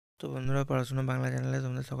তো বন্ধুরা, পড়াশোনা বাংলা চ্যানেলে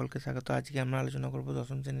তোমাদের সকলকে স্বাগত। আজকে আমরা আলোচনা করব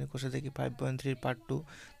দশম শ্রেণীর কোষে দেখি 5.3 পার্ট 2।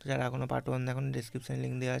 তো যারা এখনও পার্ট 1 দেখুন, ডিসক্রিপশানে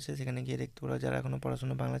লিঙ্ক দেওয়া আছে, সেখানে গিয়ে দেখতে পারো। যারা এখনও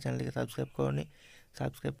পড়াশোনা বাংলা চ্যানেলটিকে সাবস্ক্রাইব করোনি,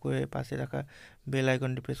 সাবস্ক্রাইব করে পাশে রাখা বেল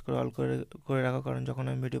আইকনটি প্রেস করে অল করে রাখো, কারণ যখন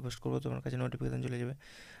আমি ভিডিও পোস্ট করবো তোমার কাছে নোটিফিকেশন চলে যাবে।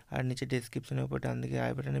 আর নিচে ডিসক্রিপশনের উপর ডান দিকে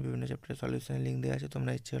আই বাটনে বিভিন্ন চ্যাপ্টারের সলিউশনের লিঙ্ক দেওয়া আছে,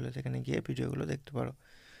 তোমরা ইচ্ছে হলে সেখানে গিয়ে ভিডিওগুলো দেখতে পারো।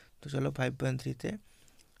 তো চলো 5.3-তে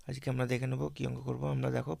আজকে আমরা দেখে নেবো কী অঙ্ক করবো। আমরা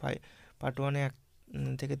দেখো পার্ট 1-এ 1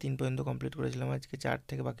 থেকে 3 পর্যন্ত কমপ্লিট করেছিলাম, আজকে 4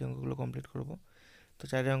 থেকে বাকি অঙ্কগুলো কমপ্লিট করব। তো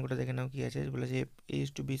 4-এর অঙ্কটা দেখে নাও কী আছে। বলেছে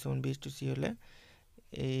A/B সমান B/C হলে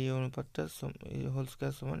এই অনুপাতটা হোল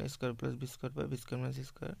স্কোয়ার সমান A square plus B square বা B square minus C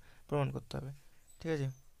square প্রমাণ করতে হবে। ঠিক আছে,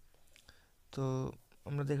 তো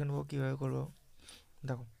আমরা দেখে নেবো কীভাবে করবো।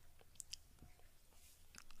 দেখো,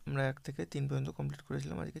 আমরা 1 থেকে 3 পর্যন্ত কমপ্লিট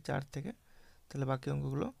করেছিলাম, আজকে 4 থেকে তাহলে বাকি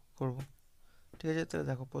অঙ্কগুলো করব। ঠিক আছে, তাহলে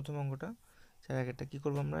দেখো প্রথম অঙ্কটা 4-1-টা কী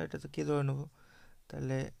করবো আমরা, এটা তো কে ধরে নেবো।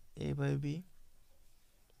 তাহলে A/B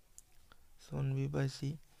সমান B/C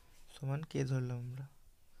সমান কে ধরলাম আমরা।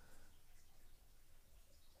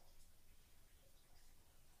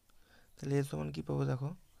 তাহলে এ সমান কী পাবো, দেখো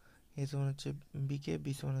এ সমান হচ্ছে বিকে,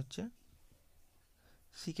 বি সমান হচ্ছে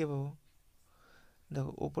সিকে পাবো।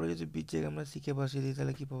 দেখো ওপরে যদি বির জায়গায় আমরা সিকে বসিয়ে দিই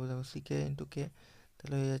তাহলে কী পাবো, দেখো সিকে ইন্টু কে,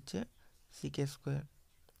 তাহলে হয়ে যাচ্ছে সিকে স্কোয়ার।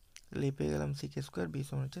 তাহলে পেয়ে গেলাম সিকে স্কোয়ার, বি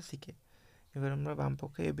সমান হচ্ছে সিকে। এবার আমরা বাম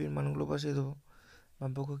পক্ষে এ বির মানগুলো বসিয়ে দেবো।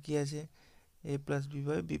 বাম পক্ষ কী আছে, এ plus B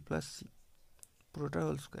by B plus C পুরোটা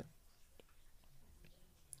হোল স্কোয়ার।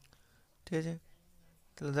 ঠিক আছে,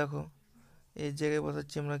 তাহলে দেখো এর জায়গায়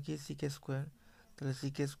বসাচ্ছি আমরা কি সিকে স্কোয়ার, তাহলে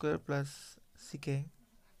সিকে স্কোয়ার প্লাস সিকে,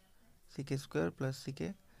 সিকে স্কোয়ার প্লাস সিকে,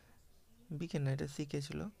 বিকে না এটা সিকে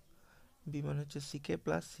ছিল, বি মানে হচ্ছে সিকে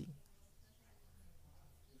প্লাস সি,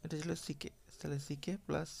 এটা ছিল সিকে, তাহলে সিকে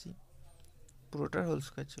প্লাস সি পুরোটার হোল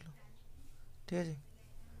স্কোয়ার ছিল। ঠিক আছে,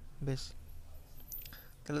 বেশ।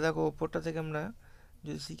 তাহলে দেখো ওপরটা থেকে আমরা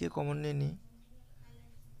যদি সিকে কমন নিয়ে নিই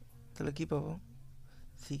তাহলে কী পাবো,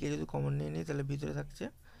 সিকে যদি কমন নিয়ে নিই তাহলে ভিতরে থাকছে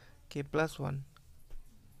k plus one,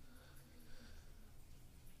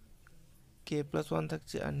 k plus one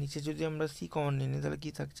থাকছে। আর নিচে যদি আমরা সি কমন নিয়ে নিই তাহলে কী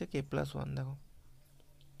থাকছে, কে প্লাস ওয়ান। দেখো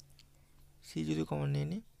সি যদি কমন নিয়ে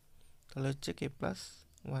নিই তাহলে হচ্ছে কে প্লাস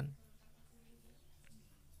ওয়ান।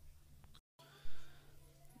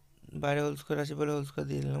 বাইরে হোল স্কোয়ার আছে বলে হোল স্কোয়ার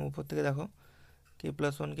দিয়ে দিলাম। উপর থেকে দেখো কে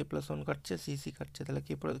প্লাস ওয়ান কাটছে, সি সি কাটছে, তাহলে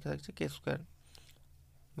কে পরে থাকছে কে স্কোয়ার।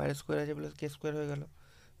 বাইরে স্কোয়ার আছে বলে কে স্কোয়ার হয়ে গেল।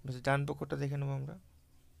 বেশ, ডান পক্ষটা দেখে নেবো আমরা।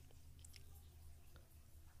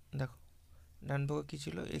 দেখো ডান পক্ষ কী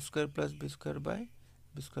ছিল, এ square plus B square by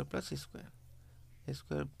B square plus C square, A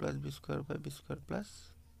square plus B square by B square plus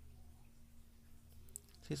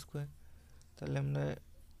C square. তাহলে আমরা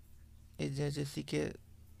এই যে আছে সিকে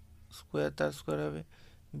স্কোয়ার তার স্কোয়ার হবে,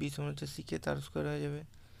 বি সমান হচ্ছে সিকে তার স্কোয়ার হয়ে যাবে,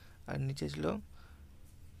 আর নিচে ছিল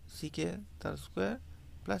সিকে তার স্কোয়ার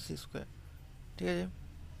প্লাস সি স্কোয়ার। ঠিক আছে,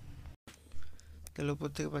 তাহলে উপর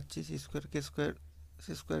থেকে পাচ্ছি C square K square,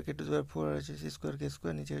 C square K to the পাওয়ার 4 আছে, সি স্কোয়ার কে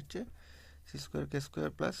স্কোয়ার, নিচে হচ্ছে সি স্কোয়ার কে স্কোয়ার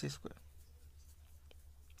প্লাস সি স্কোয়ার।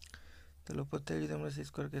 তাহলে উপর থেকে যদি আমরা সি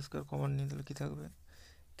স্কোয়ার কে স্কোয়ার কমন নিই তাহলে কী থাকবে,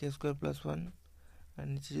 কে স্কোয়ার প্লাস ওয়ান, আর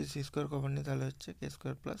নিচে যদি সি স্কোয়ার কমন নিই তাহলে হচ্ছে কে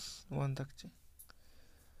স্কোয়ার প্লাস ওয়ান থাকছে।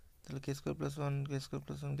 তাহলে কে স্কোয়ার প্লাস ওয়ান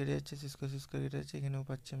কেটে যাচ্ছে, সি স্কোয়ার কেটে যাচ্ছে, এখানেও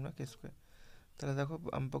পাচ্ছি আমরা কে স্কোয়ার। তাহলে দেখো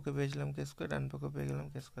বাম পক্ষে পেয়েছিলাম কে স্কোয়ার, ডান পক্ষে পেয়ে গেলাম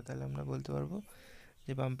কে স্কোয়ার, তাহলে আমরা বলতে পারবো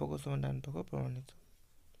যে বাম পক্ষ সমান ডান পক্ষ প্রমাণিত।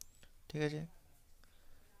 ঠিক আছে,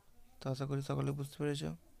 তো আশা করি সকলে বুঝতে পেরেছ।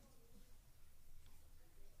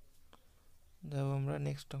 যাবো আমরা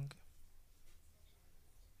নেক্সট অঙ্কে।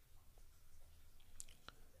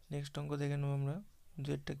 নেক্সট অঙ্ক দেখে নেবো আমরা,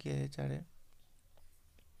 জেডটা কী আছে 4-এ।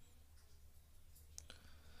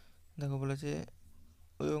 দেখো বলেছে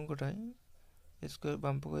ওই অঙ্কটায় স্কোয়ার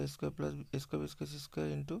বাম পক্ষ square plus square B square C square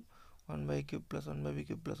into 1/কিউব plus 1/বি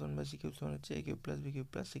cube plus 1/সি cube সমান হচ্ছে এ cube plus B cube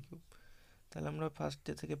plus C cube. তাহলে আমরা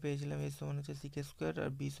ফার্স্টে থেকে পেয়েছিলাম এ সমান হচ্ছে সিকে স্কোয়ার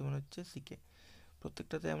আর বি সমান হচ্ছে সিকে।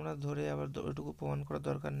 প্রত্যেকটাতে আমরা ধরে আবার ওইটুকু প্রমাণ করার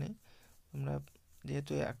দরকার নেই। আমরা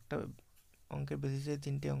যেহেতু একটা অঙ্কের বেসিসে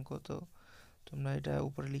 3টে অঙ্ক, তো তোমরা এটা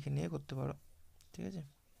উপরে লিখে নিয়ে করতে পারো। ঠিক আছে,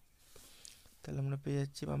 তাহলে আমরা পেয়ে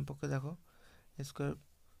যাচ্ছি বাম পক্ষে দেখো square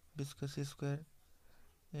B square C square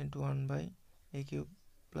into 1/এ cube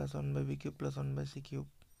plus 1/বি cube plus 1/সি cube.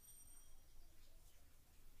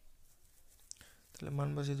 তাহলে মান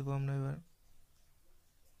বসিয়ে দেবো আমরা এবার।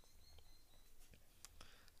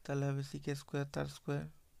 তাহলে হবে সিকে স্কোয়ার তার square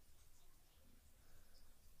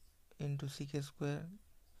into সিকে square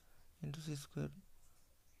into C square,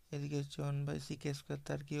 এদিকে হচ্ছে 1/সিকে স্কোয়ার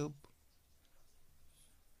তার কিউব,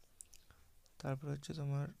 তারপর হচ্ছে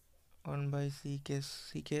তোমার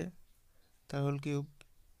 1/সিকে তার হোল কিউব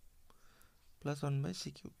প্লাস 1/সি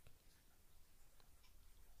কিউব।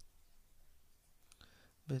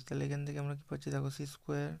 বেশ, তাহলে এখান থেকে আমরা কী পাচ্ছি দেখো, সি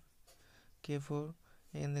স্কোয়ার কে ফোর,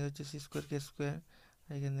 এখান থেকে হচ্ছে সি স্কোয়ার কে স্কোয়ার,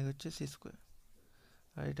 আর এখান থেকে হচ্ছে সি স্কোয়ার,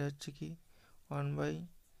 আর এটা হচ্ছে কি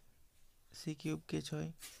 1/সি কিউব কে ছয়,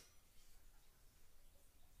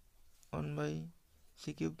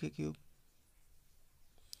 1/সি কিউব কে কিউব,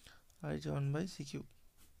 আর এই যে 1/সি কিউব।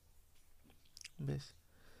 বেশ,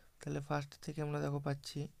 তাহলে ফার্স্ট থেকে আমরা দেখো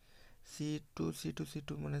পাচ্ছি C2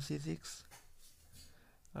 মানে C6,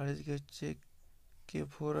 আর এদিকে হচ্ছে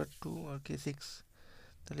K4 আর 2 আর K6।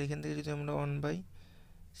 তাহলে এখান থেকে যদি আমরা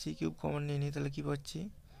 1/সি কিউব কমন নিয়ে নিই তাহলে কী পাচ্ছি,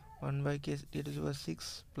 1/k⁻6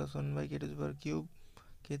 plus 1/k⁻³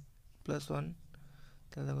 k plus 1।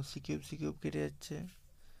 তাহলে দেখো সি কিউব কেটে যাচ্ছে,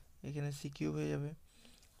 এখানে সি কিউব হয়ে যাবে।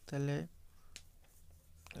 তাহলে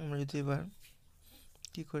আমরা যদি এবার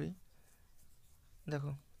কী করি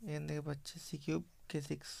দেখো, এখান থেকে পাচ্ছি C3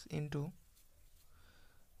 into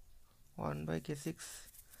 1/k6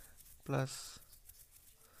 plus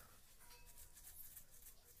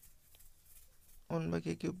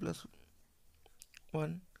 1/k³ plus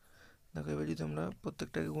 1। দেখো এবার যদি আমরা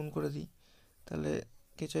প্রত্যেকটাকে গুণ করে দিই তাহলে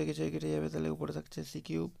কে ছয় কেটে যাবে, তাহলে উপরে থাকছে সি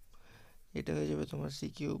কিউব, এটা হয়ে যাবে তোমার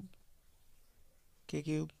C3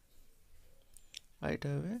 আর এটা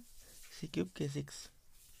হবে C3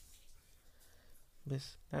 বেশ,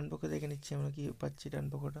 ডান পক্ষে দেখে নিচ্ছি আমরা কি পাচ্ছি ডান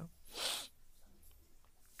পক্ষটা।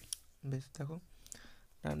 বেশ, দেখো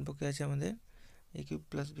ডান পক্ষে আছে আমাদের A³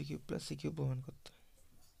 plus B³ plus C³ প্রমাণ করতে,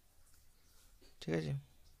 ঠিক আছে।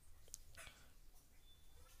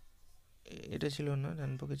 এটা ছিল না,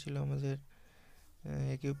 ডান পক্ষে ছিল আমাদের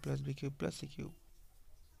A³ plus B³ plus C³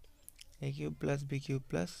 A³ plus B³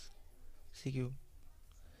 plus C³।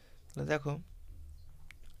 তাহলে দেখো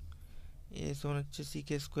এ সমান হচ্ছে CK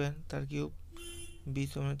স্কোয়ার তার কিউব, বি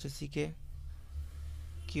সমান হচ্ছে CK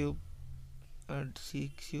কিউব, আর C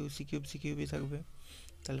কিউবই থাকবে।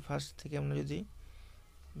 তাহলে ফার্স্ট থেকে আমরা যদি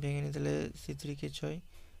ভেঙে নিই তাহলে C3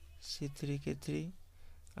 C3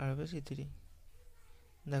 আর হবে C3।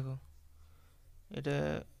 দেখো এটা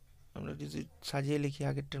আমরা যদি সাজিয়ে লিখি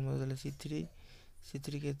আগেরটার মতো তাহলে C3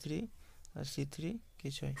 আর C3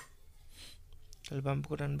 তাহলে বাম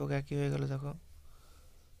পক্ষ ডান পক্ষ একই হয়ে গেল দেখো,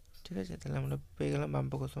 ঠিক আছে। তাহলে আমরা পেয়ে গেলাম বাম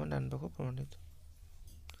পক্ষ সমান ডান পক্ষ প্রমাণিত।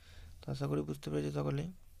 তো আশা করি বুঝতে পেরেছি সকলেই।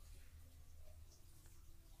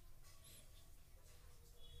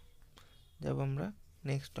 যাব আমরা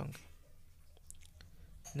নেক্সট অঙ্কে।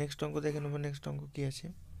 নেক্সট অঙ্ক দেখে নেবো, নেক্সট অঙ্ক কী আছে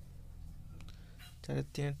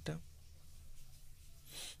 4/3।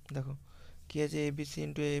 দেখো কী আছে, ABC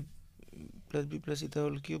into A plus B plus C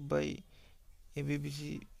whole cube by ABBC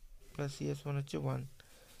plus CS সমান হচ্ছে 1।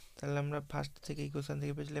 তাহলে আমরা ফার্স্ট থেকে ইকুয়েশন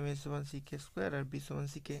থেকে পেয়েছিলাম A সমান CK স্কোয়ার আর B সমান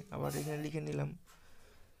CK, আবার এখানে লিখে নিলাম।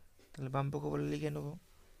 তাহলে বাম পক্ষ বলে লিখে নেবো,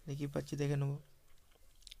 দেখি পাচ্ছি দেখে নেবো।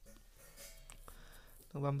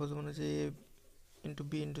 তো বাম পক্ষ সমান হচ্ছে A into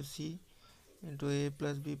B into C into A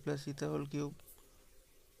plus B plus C whole cube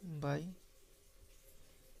by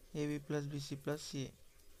AB plus BC plus CA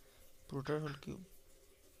পুরোটার হোল কিউব,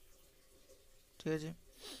 ঠিক আছে।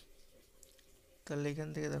 তাহলে এখান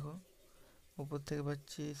থেকে দেখো উপর থেকে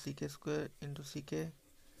পাচ্ছি CK square into CK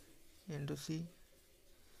into C,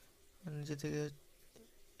 আর নিচে থেকে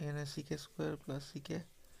এখানে CK square plus CK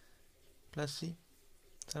plus C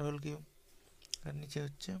তার হোল কিউব, আর নিচে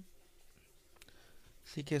হচ্ছে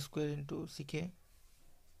CK square into CK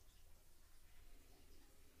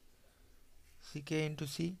into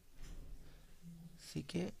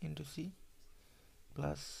CK into C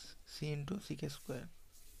plus C into CK square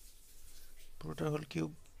পুরোটার হোল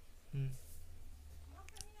কিউব।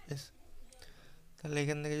 বেশ, তাহলে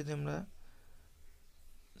এখান থেকে যদি আমরা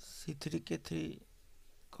C3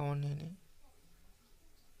 কমন নিয়ে নিই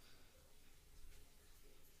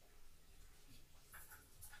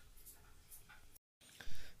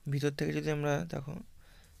ভিতর থেকে, যদি আমরা দেখো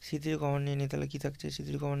C3 কমন নিয়ে নিই তাহলে কী থাকছে, C3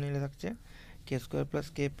 কমন নিলে থাকছে K square plus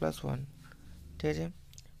K plus 1, ঠিক আছে।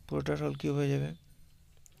 পুরোটার হোল কিউব হয়ে যাবে।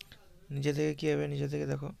 নিচে থেকে কী হবে, নিচে থেকে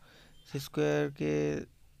দেখো C স্কোয়ার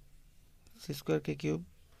K কিউব,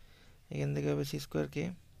 এখান থেকে হবে C square K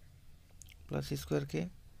plus C square K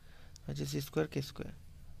হচ্ছে C square K square.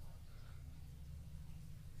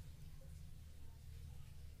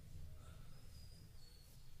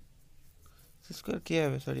 C square কে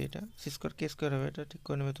হবে, সরি এটা সি স্কোয়ার কে স্কোয়ার হবে, এটা ঠিক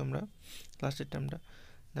করে নেবে তোমরা লাস্টের টার্মটা।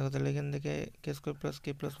 দেখো তাহলে এখান থেকে কে স্কোয়ার প্লাস K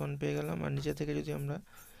প্লাস 1 পেয়ে গেলাম, আর নিচে থেকে যদি আমরা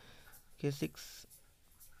K6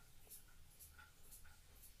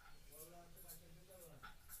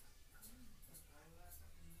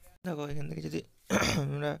 দেখো এখান থেকে যদি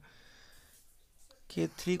আমরা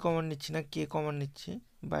K3 কমন নিচ্ছি না K কমন নিচ্ছি,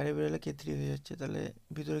 বাইরে বেরোলে K3 হয়ে যাচ্ছে। তাহলে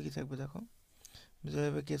ভিতরে কী থাকবে দেখো, ভিতরে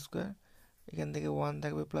হবে K স্কোয়ার, এখান থেকে 1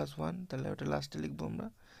 থাকবে +1, তাহলে ওটা লাস্টে লিখবো আমরা।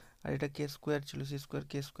 আর এটা কে স্কোয়ার ছিল, সি স্কোয়ার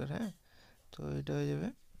কে স্কোয়ার, হ্যাঁ, তো এটা হয়ে যাবে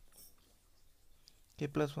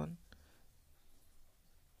k+1,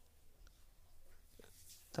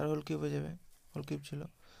 তার হোল কিউব হয়ে যাবে, হোল কিউব ছিল।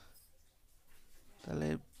 তাহলে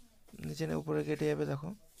নিচে উপরে কেটে যাবে, দেখো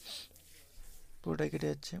পুরোটাই কেটে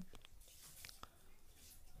যাচ্ছে।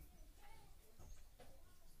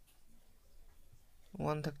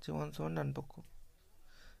 1 থাকছে, 1 সমান ডান পক্ষ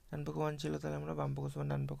 1 ছিল, তাহলে আমরা বাম পক্ষ সমান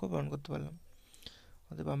ডান পক্ষ প্রমাণ করতে পারলাম।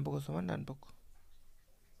 অর্থাৎ বাম পক্ষ সমান ডান পক্ষ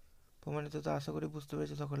প্রমাণিত। তো আশা করি বুঝতে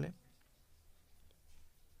পেরেছি সকলে।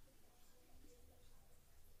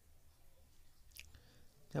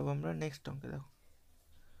 যাবো আমরা নেক্সট অঙ্কে। দেখো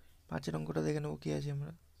 5 অঙ্কটা দেখে নেবো কি আছে।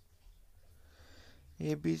 আমরা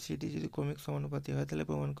ABCD যদি ক্রমিক সমানুপাতি হয় তাহলে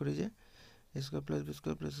প্রমাণ করি যে a square plus B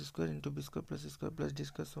square plus C square into B square plus C square plus D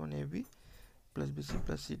square সমান AB plus BC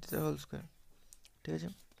plus CD তার হোল স্কোয়ার। ঠিক আছে,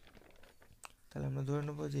 তাহলে আমরা ধরে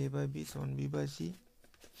নেবো যে A/B সমান B/C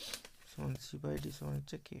সমান C/D সমান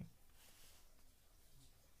হচ্ছে K।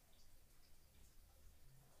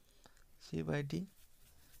 C/D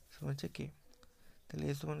সমান হচ্ছে K, তাহলে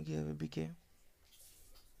A সমান কি হবে BK,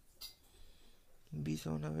 B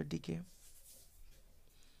সমান হবে DK,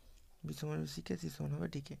 B সমান হবে CK, C সমান হবে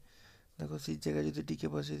DK। দেখো সির জায়গায় যদি ডিকে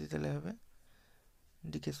বসিয়ে দিই তাহলে হবে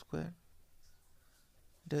ডিকে স্কোয়ার,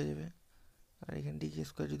 এটা হয়ে যাবে। আর এখানে ডিকে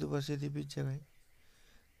স্কোয়ার যদি বসিয়ে দিই বির জায়গায়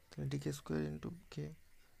তাহলে decay square into k,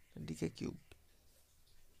 decay cube.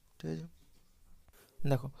 ঠিক আছে,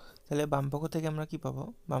 দেখো তাহলে বাম পক্ষ থেকে আমরা কি পাবো,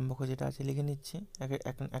 বাম পক্ষ যেটা আছে লিখে নিচ্ছি।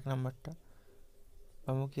 এক নাম্বারটা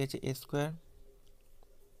বাম পক্ষ কি আছে, এ square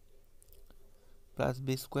plus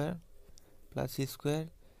B square plus C square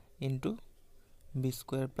into B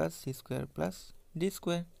square plus C square plus D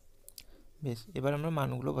square. বেশ, এবার আমরা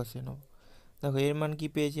মানগুলো বসিয়ে নেবো। দেখো এর মান কি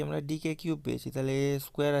পেয়েছি আমরা, ডিকে কিউব পেয়েছি, তাহলে এ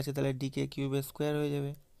স্কোয়ার আছে তাহলে ডিকে কিউবের স্কোয়ার হয়ে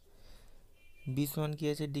যাবে। বি সমান কি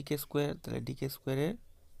আছে, ডিকে স্কোয়ার, তাহলে ডিকে স্কোয়ারের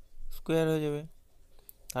স্কোয়ার হয়ে যাবে,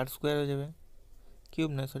 তার স্কোয়ার হয়ে যাবে, কিউব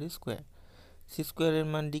না সরি স্কোয়ার। সি স্কোয়ারের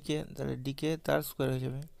মান ডিকে, তাহলে ডিকে তার স্কোয়ার হয়ে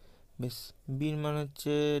যাবে। বেশ, বির মান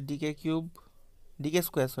হচ্ছে decay cube, decay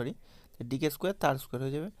square sorry, decay square তার স্কোয়ার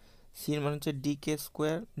হয়ে যাবে। সির মান হচ্ছে ডিকে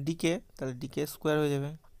স্কোয়ার, ডিকে, তাহলে ডিকে স্কোয়ার হয়ে যাবে,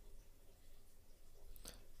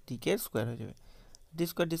 ডিকে স্কোয়ার হয়ে যাবে। ডি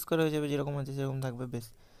স্কোয়ার হয়ে যাবে, যেরকম আছে সেরকম থাকবে। বেশ,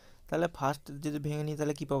 তাহলে ফার্স্ট যদি ভেঙে নিই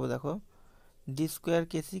তাহলে কী পাবো, দেখো D square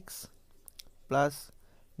K6 plus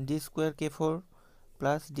D square K4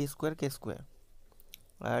 plus D square K square.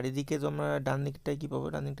 আর এদিকে তোমরা ডান দিকটায় কী পাবো,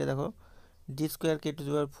 ডান দিকটায় দেখো D square K⁴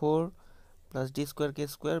 plus D square K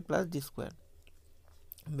square plus D square.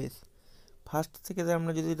 বেশ, ফার্স্ট থেকে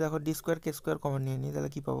আমরা যদি দেখো D square K square common নিয়ে নিই তাহলে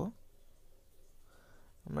কী পাবো,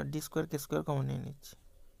 আমরা D square K square common নিয়ে নিচ্ছি,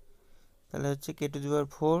 তাহলে হচ্ছে K⁴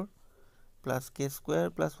 plus K square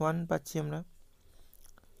plus 1 পাচ্ছি আমরা।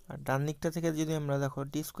 আর ডান দিকটা থেকে যদি আমরা দেখো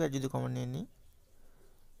ডি স্কোয়ার যদি কমন নিয়ে নিই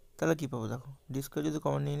তাহলে কী পাবো, দেখো ডি স্কোয়ার যদি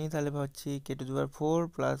কমন নিয়ে নিই তাহলে পাচ্ছি K⁴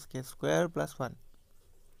 plus K square plus 1।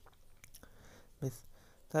 বেশ,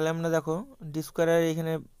 তাহলে আমরা দেখো ডি স্কোয়ারের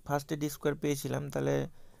এখানে ফার্স্টে ডি স্কোয়ার পেয়েছিলাম, তাহলে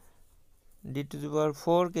D⁴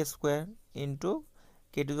 K square into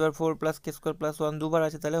K⁴ plus K square plus 1 দুবার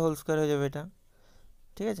আছে, তাহলে হোল স্কোয়ার হয়ে যাবে এটা।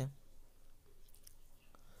 ঠিক আছে,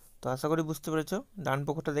 তো আশা করি বুঝতে পেরেছো। ডান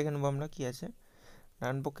পক্ষটা দেখে নেবো আমরা কি আছে।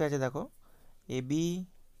 ডান পক্ষে আছে দেখো AB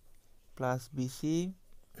plus BC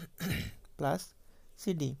plus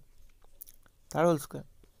CD তার হোল স্কোয়ার।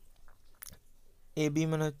 AB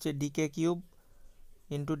মানে হচ্ছে decay cube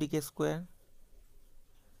into decay square,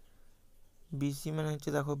 BC মানে হচ্ছে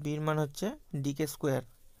দেখো বির মান হচ্ছে ডিকে স্কোয়ার,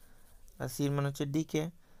 আর সির মান হচ্ছে ডিকে,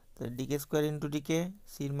 তাহলে ডিকে স্কোয়ার ইন্টু ডিকে,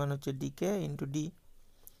 সির মান হচ্ছে ডিকে ইন্টু ডি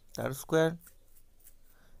তার স্কোয়ার।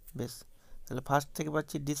 বেশ, তাহলে ফার্স্ট থেকে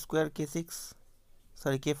পাচ্ছি D square K6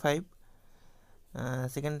 sorry K5,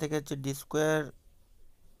 second থেকে হচ্ছে ডি স্কোয়ার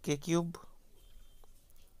K কিউব,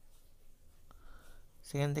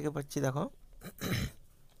 সেখান থেকে পাচ্ছি দেখো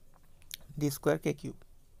D square K cube,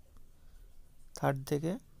 third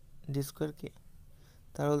থেকে ডি স্কোয়ার K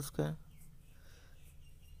তার হোল স্কোয়ার।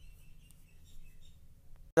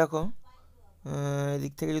 দেখো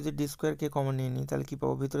এদিক থেকে যদি ডি স্কোয়ার K কমন নিয়ে নিই তাহলে কী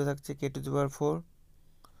পাবো, ভিতরে থাকছে K⁴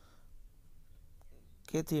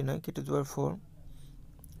 K3 নয় K⁴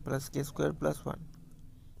 plus K square plus 1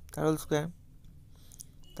 তার হোল স্কোয়ার।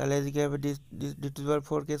 তাহলে এদিকে হবে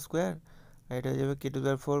D⁴ K স্কোয়ার, আর এটা হয়ে যাবে K⁴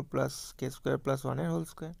 plus K square plus 1-এর whole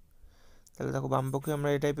square. তাহলে দেখো বাম পক্ষে আমরা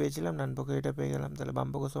এটাই পেয়েছিলাম, ডান পক্ষে এটা পেয়ে গেলাম, তাহলে বাম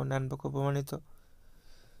পক্ষ সমান ডান পক্ষ প্রমাণিত।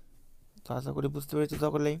 তো আশা করি বুঝতে পেরেছি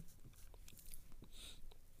সকলেই।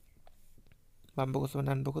 বাম পক্ষ সমান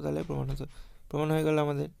ডান পক্ষ তাহলে প্রমাণ হয়ে গেল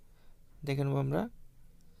আমাদের। দেখে নেবো আমরা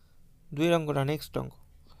 2 অঙ্কটা, নেক্সট অঙ্ক।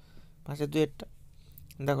 5/2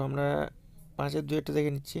 দেখো আমরা 5/2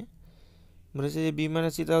 দেখে নিচ্ছি। বলেছে যে বি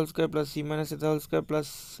মাইনাস সি তার whole square plus C minus C তার whole square plus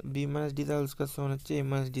B minus D তার হোল স্কোয়ার সমান হচ্ছে এ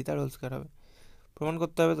মাইনাস ডি তার হোল স্কোয়ার হবে। প্রমাণ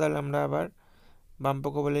করতে হবে, তাহলে আমরা আবার বাম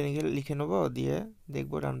পক্ষ বলে লিখে নেবো, দিয়ে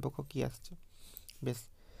দেখবো ডান পক্ষ কী আসছে। বেশ,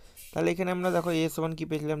 তাহলে এখানে আমরা দেখো এ সমান কী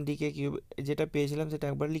পেয়েছিলাম, ডি কে কিউব, যেটা পেয়েছিলাম সেটা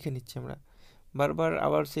একবার লিখে নিচ্ছি আমরা। বারবার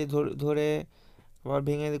আবার সে ধরে আবার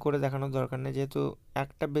ভেঙে করে দেখানোর দরকার নেই, যেহেতু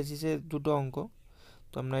একটা বেসিসে দুটো অঙ্ক,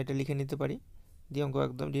 তো আমরা এটা লিখে নিতে পারি, দিয়ে অঙ্ক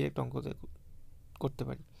একদম ডিরেক্ট অঙ্ক করতে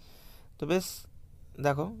পারি। তো বেশ,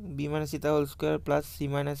 দেখো বি মাইনাস সি তার whole square plus C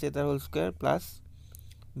minus এ তার whole square plus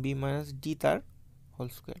B minus D তার হোল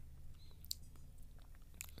স্কোয়ার।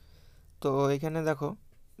 তো এখানে দেখো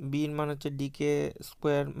বি মান হচ্ছে ডিকে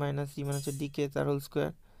স্কোয়ার মাইনাস সি মানে হচ্ছে ডিকে তার হোল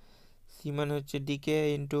স্কোয়ার, সি মানে হচ্ছে ডিকে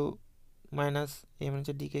ইন্টু মাইনাস এ মানে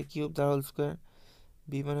হচ্ছে ডিকে কিউব তার হোল স্কোয়ার,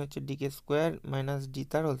 বি মানে হচ্ছে ডিকে স্কোয়ার মাইনাস ডি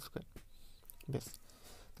তার হোল স্কোয়ার। বেশ,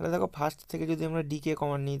 তাহলে দেখো ফার্স্ট থেকে যদি আমরা ডিকে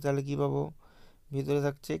কমন নিই তাহলে কী পাবো, ভিতরে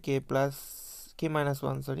থাকছে কে প্লাস কে মাইনাস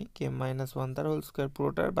ওয়ান কে মাইনাস ওয়ান তার হোল স্কোয়ার,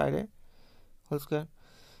 পুরোটার বাইরে হোল স্কোয়ার।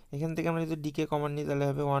 এখান থেকে আমরা যদি ডিকে কমন নিই তাহলে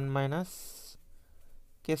হবে 1 মাইনাস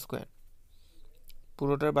কে স্কোয়ার,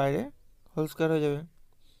 পুরোটার বাইরে হোল স্কোয়ার হয়ে যাবে,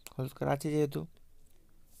 হোল স্কোয়ার আছে যেহেতু।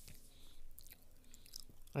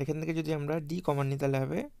 এখান থেকে যদি আমরা ডি কমন নিই তাহলে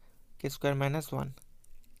হবে কে স্কোয়ার মাইনাস 1,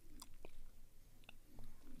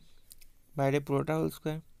 বাইরে পুরোটা হোল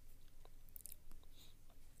স্কোয়ার।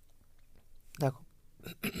 দেখো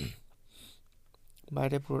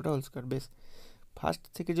বাইরে পুরোটা হোল স্কোয়ার। বেশ, ফার্স্ট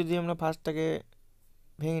থেকে যদি আমরা ফার্স্টটাকে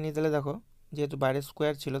ভেঙে নিই তাহলে দেখো যেহেতু বাইরে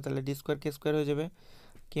স্কোয়ার ছিল তাহলে ডি স্কোয়ার কে স্কোয়ার হয়ে যাবে,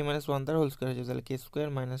 কে মাইনাস ওয়ান তার হোল স্কোয়ার হয়ে যাবে, তাহলে কে স্কোয়ার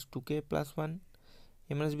মাইনাস 2k প্লাস 1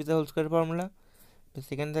 এ মাইনাস বি তার হোল স্কোয়ার ফর্মুলা।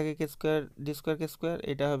 সেখান থেকে কে স্কোয়ার ডি স্কোয়ার কে স্কোয়ার,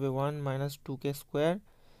 এটা হবে 1 minus 2k square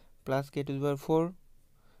plus K to the পাওয়ার 4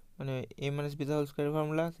 মানে এ মাইনাস বি তার হোল স্কোয়ার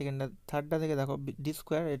ফর্মুলা। সেকেন্ডটা থার্ডটা থেকে দেখো ডি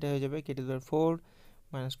স্কোয়ার, এটা হয়ে যাবে কে to the power 4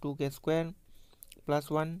 minus 2k square plus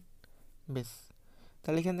 1। বেশ,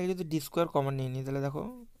 তাহলে এখান থেকে যদি ডি স্কোয়ার কমন নিয়ে নিই তাহলে দেখো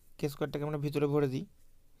কে স্কোয়ারটাকে আমরা ভিতরে ভরে দিই,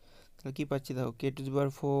 তাহলে কী পাচ্ছি দেখো কে to the power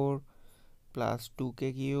 4 plus 2k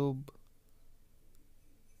cube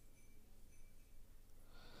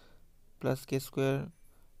plus K square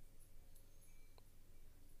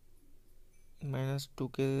minus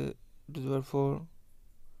 2k to the power 4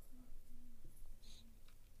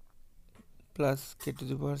 plus K to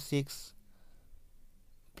the power 6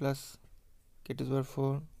 plus K to the পাওয়ার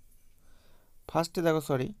 4। ফার্স্টে দেখো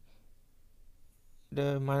সরি এটা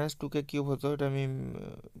মাইনাস 2k কিউব হতো, এটা আমি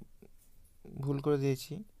ভুল করে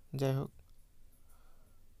দিয়েছি, যাই হোক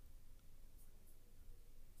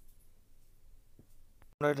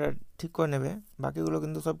তোমরা এটা ঠিক করে নেবে, বাকিগুলো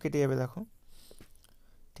কিন্তু সব কেটে যাবে দেখো।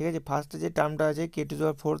 ঠিক আছে, ফার্স্টে যে টার্মটা আছে কে টু দি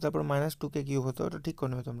পাওয়ার 4 তারপর মাইনাস 2k কিউব হতো, ওটা ঠিক করে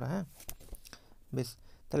নেবে তোমরা। হ্যাঁ বেশ,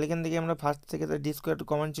 তাহলে এখান থেকে আমরা ফার্স্ট থেকে ডি স্কোয়ার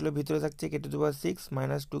কমন ছিল, ভিতরে থাকছে কে to the power 6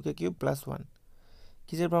 minus 2k cube plus 1।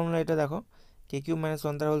 কিসের ফর্মুলা এটা দেখো, কে কিউব মাইনাস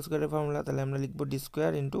 1 তার হোল স্কোয়ারের ফর্মুলা, তাহলে আমরা লিখবো D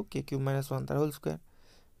square into K cube minus 1 তার হোল স্কোয়ার।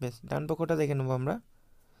 বেশ, ডান পক্ষটা দেখে নেবো আমরা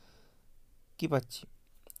কি পাচ্ছি,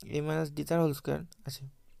 এ মাইনাস ডি তার হোল স্কোয়ার আছে।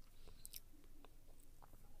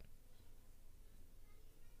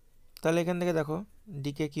 তাহলে এখান থেকে দেখো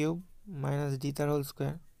ডিকে কিউব মাইনাস ডি তার হোল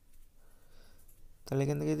স্কোয়ার, তাহলে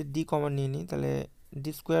এখান থেকে যদি ডি কমন নিয়ে নিই তাহলে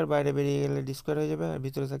ডি স্কোয়ার বাইরে বেরিয়ে গেলে ডি স্কোয়ার হয়ে যাবে, আর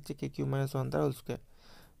ভিতরে থাকছে কে কিউব মাইনাস 1 তার হোল স্কোয়ার।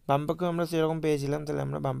 বাম পক্ষে আমরা সেরকম পেয়েছিলাম, তাহলে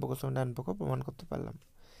আমরা বাম পক্ষ সমান ডান পক্ষ প্রমাণ করতে পারলাম,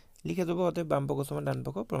 লিখে দেবো অতএব বাম পক্ষ সমান ডান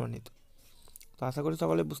পক্ষ প্রমাণিত। তো আশা করি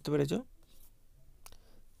সকলে বুঝতে পেরেছ।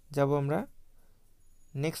 যাব আমরা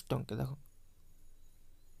নেক্সট অঙ্কে। দেখো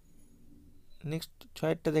নেক্সট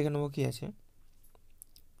 6টা দেখে নেবো কী আছে।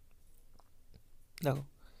 দেখো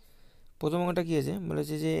প্রথম অঙ্কটা কী আছে,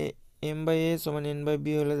 বলেছে যে এম বাই এ সমান এন বাই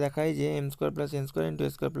বি হলে দেখায় যে M square plus N square into এ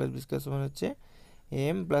স্কোয়ার প্লাস বি স্কোয়ার সমান হচ্ছে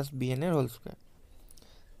এম প্লাস বি এন এর হোল স্কোয়ার।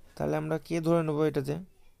 তাহলে আমরা কে ধরে নেবো এটাতে,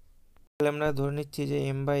 তাহলে আমরা ধরে নিচ্ছি যে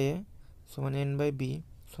এম বাই এ সমান এন বাই বি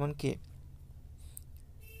সমান কে,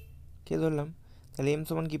 কে ধরলাম। তাহলে এম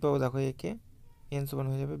সমান কী পাবো দেখো এ কে, এন সমান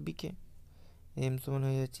হয়ে যাবে বি কে, এম সমান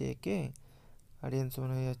হয়ে যাচ্ছে এ কে আর এন সমান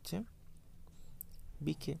হয়ে যাচ্ছে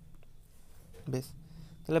বি কে। বেশ,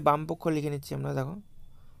 তাহলে বাম পক্ষ লিখে নিচ্ছি আমরা। দেখো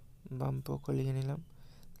বাম পক্ষ লিখে নিলাম,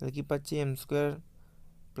 তাহলে কী পাচ্ছি M square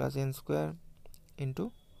plus N square into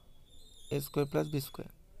এ স্কোয়ার প্লাস বি স্কোয়ার।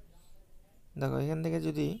 দেখো এখান থেকে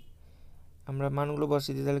যদি আমরা মানগুলো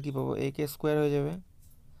বসিয়ে দিই তাহলে কী পাবো, এ কে স্কোয়ার হয়ে যাবে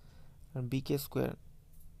আর বি কে স্কোয়ার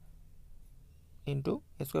ইন্টু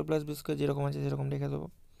এ স্কোয়ার প্লাস বি স্কোয়ার যেরকম আছে সেরকম রেখে দেবো।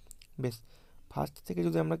 বেশ, ফার্স্ট থেকে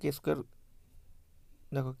যদি আমরা কে স্কোয়ার,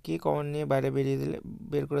 দেখো কে কমন নিয়ে বাইরে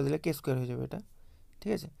বের করে দিলে কে স্কোয়ার হয়ে যাবে এটা,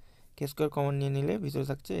 ঠিক আছে। কে স্কোয়ার কমন নিয়ে নিলে ভিতরে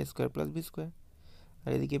থাকছে এ স্কোয়ার প্লাস বি স্কোয়ার, আর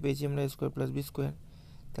এদিকে পেয়েছি আমরা এ স্কোয়ার প্লাস বি স্কোয়ার।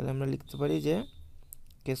 তাহলে আমরা লিখতে পারি যে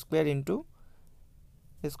কে স্কোয়ার ইন্টু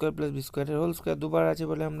এ স্কোয়ার প্লাস বি স্কোয়ারের হোল স্কোয়ার, দুবার আছে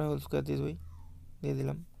বলে আমরা হোল স্কোয়ার দিয়ে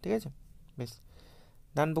দিলাম। ঠিক আছে, বেশ।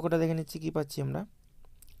 ডান পক্ষটা দেখে নিচ্ছি কী পাচ্ছি আমরা।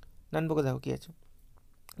 ডান পক্ষে দেখো কী আছে,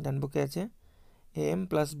 ডান পক্ষে আছে A M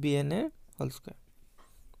plus B N এর whole square,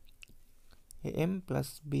 A M plus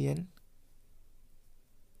B N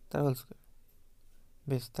তার হোল স্কোয়ার।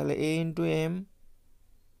 বেশ, তাহলে এ ইন্টু এম,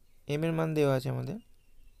 এম এর মান দেওয়া আছে আমাদের,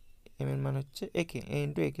 এম এর মান হচ্ছে একে, এ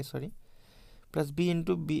ইন্টু একে sorry, plus B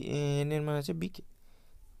into B N এর মান আছে বিকে,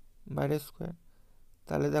 বাইরে স্কোয়ার।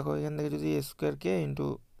 তাহলে দেখো এখান থেকে যদি এ স্কোয়ার কে ইন্টু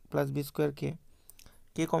প্লাস বি স্কোয়ার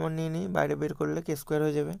কে কমন নিয়ে নিই, বাইরে বের করলে কে স্কোয়ার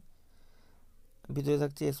হয়ে যাবে, ভিতরে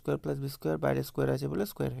থাকছে এ স্কোয়ার প্লাস বি স্কোয়ার, বাইরে স্কোয়ার আছে বলে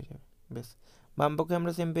স্কোয়ার হয়ে যাবে। বেশ, বাম পক্ষে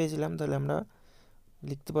আমরা সেম পেয়েছিলাম, তাহলে আমরা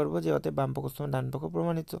লিখতে পারবো যে অতএব বাম পক্ষ সমান ডান পক্ষ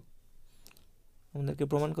প্রমাণিত। আমাদেরকে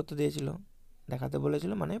প্রমাণ করতে দিয়েছিল, দেখাতে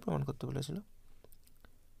বলেছিল মানে প্রমাণ করতে বলেছিল।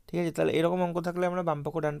 ঠিক আছে, তাহলে এরকম অঙ্ক থাকলে আমরা বাম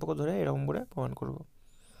পক্ষ ডান পক্ষ ধরে এরকম করে প্রমাণ করব।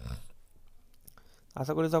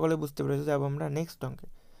 আশা করি সকলে বুঝতে পেরেছো। যাবো আমরা নেক্সট অঙ্কে,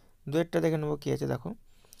 দুয়েরটা দেখে নেবো কী আছে। দেখো,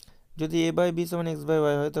 যদি এ বাই বি সমান এক্স বাই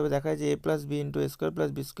ওয়াই হয়, তবে দেখা যায় যে এ প্লাস বি ইন্টু এ square plus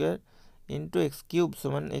B square into x cube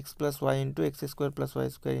সমান x plus Y into x square plus Y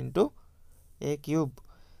square into এ কিউব।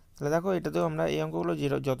 তাহলে দেখো এটাতেও আমরা এই অঙ্কগুলো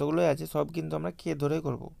যতগুলোই আছে সব কিন্তু আমরা কে ধরে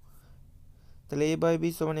করব। তাহলে এ বাই বি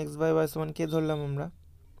সমান এক্স বাই ওয়াই সমান কে ধরলাম আমরা,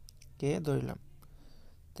 কে ধরলাম।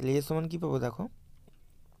 তাহলে এ সমান কী পাবো, দেখো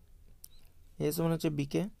এ সমান হচ্ছে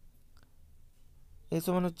বিকে, এ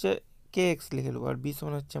সমান হচ্ছে কে এক্স লিখে নেবো, আর বি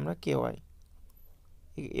সমান হচ্ছে আমরা কে ওয়াই।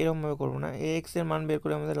 এরকমভাবে করবো না, এ এক্স এর মান বের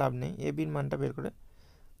করে আমাদের লাভ নেই, এ বির মানটা বের করে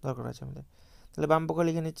দরকার আছে আমাদের। তাহলে বাম পক্ষ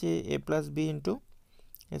লিখে নিচ্ছি এ প্লাস বি ইন্টু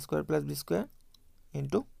এ square plus B square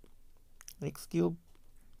into x cube.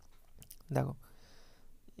 দেখো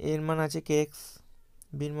এর মান আছে কে এক্স,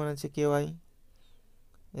 বির মান আছে কে ওয়াই,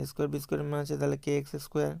 এ স্কোয়ার বি স্কোয়ারের মান আছে তাহলে কে এক্স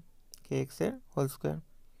স্কোয়ার, কে এক্স এর হোল স্কোয়ার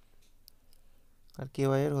আর কে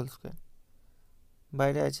ওয়াই এর হোল স্কোয়ার,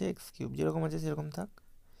 বাইরে আছে এক্স কিউব, যেরকম আছে সেরকম থাক।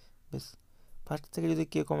 বেশ, ফার্স্ট থেকে যদি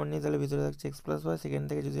কে কমন নিই তাহলে ভিতরে থাকছে এক্স প্লাস ওয়াই, সেকেন্ড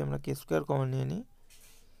থেকে যদি আমরা কে স্কোয়ার কমন নিয়ে নিই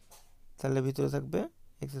তাহলে ভিতরে থাকবে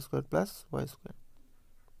x square plus Y square,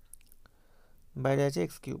 বাইরে আছে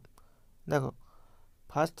এক্স কিউব। দেখো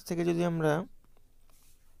ফার্স্ট থেকে যদি আমরা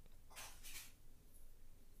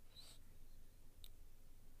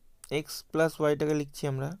এক্স প্লাস ওয়াইটাকে লিখছি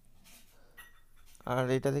আমরা, আর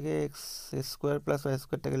এটা থেকে এক্স স্কোয়ার প্লাস ওয়াই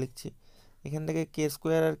স্কোয়ারটাকে লিখছি, এখান থেকে কে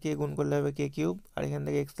স্কোয়ার আর কে গুণ করলে হবে কে কিউব, আর এখান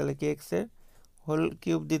থেকে এক্স তাহলে কে এক্সের হোল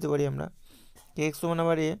কিউব দিতে পারি আমরা, কে এক্স সমান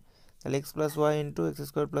আবার এ, তাহলে x plus Y into x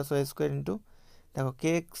square plus Y square into, দেখো কে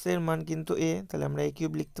এক্সের মান কিন্তু এ, তাহলে আমরা এ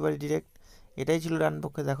কিউব লিখতে পারি ডিরেক্ট, এটাই ছিল ডান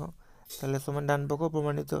পক্ষে। দেখো তাহলে সমান ডান পক্ষ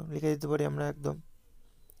প্রমাণিত লিখে দিতে পারি আমরা একদম।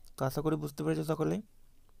 তো আশা করি বুঝতে পেরেছো সকলেই।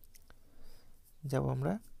 যাবো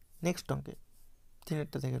আমরা নেক্সট অঙ্কে,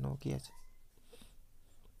 তিনেরটা দেখে নেবো কী আছে।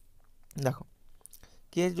 দেখো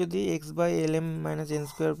কে যদি x by L M minus N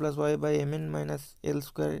square plus Y by M N minus L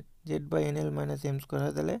square Z by N L minus M square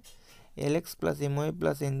হয়, তাহলে L X plus M Y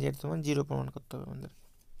plus N Z সমান 0 প্রমাণ করতে হবে আমাদের।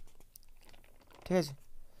 ঠিক আছে,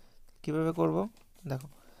 কীভাবে করব, দেখো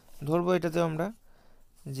ধরবো এটাতেও আমরা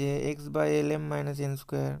যে x by L M minus N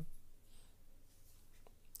square,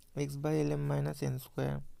 x by L M minus N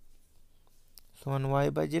square সমান ওয়াই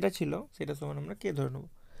বাই যেটা ছিল সেটা সমান আমরা কে ধরে নেবো,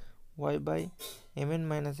 Y by M N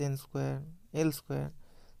minus N square L square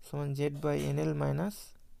সমান Z by N L minus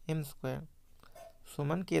M square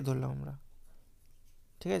সমান কে ধরলাম আমরা।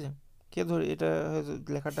 ঠিক আছে, কে ধরে এটা হয়তো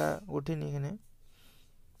লেখাটা ওঠেনি এখানে।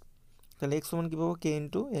 তাহলে এক্স সমান কী পাবো, কে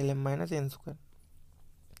into L M minus N square,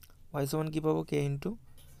 Y সমান কী পাবো, কে into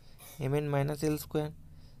M N minus L square,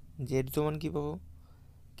 Z সমান কী পাবো,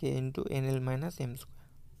 কে into N L minus M square.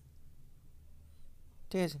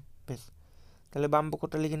 ঠিক আছে, বেশ, তাহলে বাম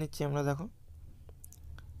পক্ষটা লিখে নিচ্ছি আমরা। দেখো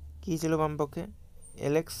কী ছিল বাম পক্ষে,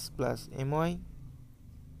 L X plus M Y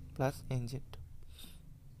plus N Z,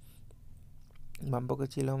 বাম পক্ষে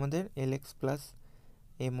ছিল আমাদের L X plus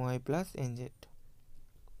M Y plus N Z.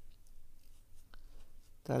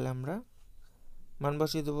 তাহলে আমরা মান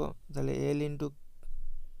বসিয়ে দেবো, তাহলে L into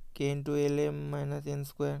k into L M minus N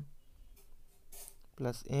square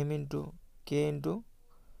plus M into k into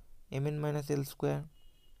M N minus L square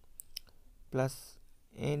plus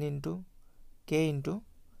N into k into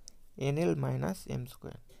N L minus M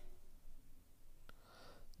square.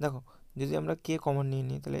 দেখো যদি আমরা কে common নিয়ে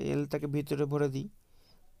নিই তাহলে এলটাকে ভিতরে ভরে দিই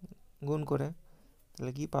গুণ করে,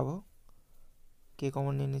 তাহলে কি পাবো, কে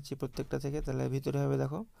কমন নিয়ে নিচ্ছি প্রত্যেকটা থেকে, তাহলে ভিতরে হবে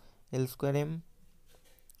দেখো এল square M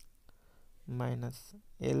minus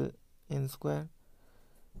L N square,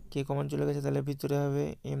 কে কমন চলে গেছে তাহলে ভিতরে হবে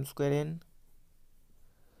M square N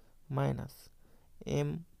minus M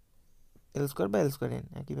L square বা এল স্কোয়ার এন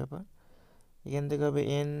একই ব্যাপার, এখান থেকে হবে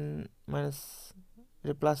এন মাইনাস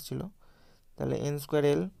এটা প্লাস ছিল, তাহলে N square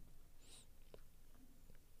L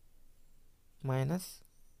minus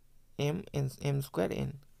M square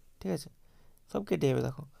N, ঠিক আছে। সব কেটে যাবে,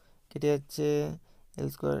 দেখো কেটে যাচ্ছে, এল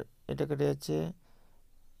স্কোয়ার এটা কেটে যাচ্ছে,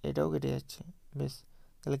 এটাও কেটে যাচ্ছে, বেশ।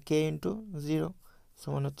 তাহলে কে ইন্টু জিরো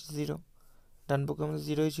সমান হচ্ছে জিরো, ডান পক্ষ আমাদের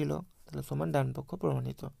জিরোই ছিল, তাহলে সমান ডান পক্ষ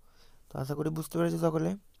প্রমাণিত। তো আশা করি বুঝতে পেরেছি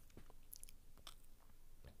সকলে।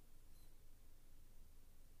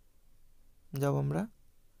 যাব আমরা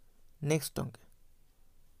নেক্সট অঙ্কে।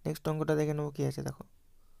 নেক্সট অঙ্কটা দেখে নেবো কী আছে। দেখো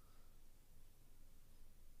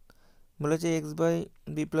বলেছে x by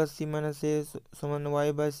B plus C minus এ সমান Y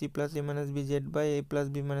by C plus A minus B Z by A plus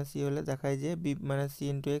B minus C হলে দেখায় যে B minus C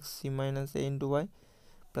into x C minus এ ইন্টু ওয়াই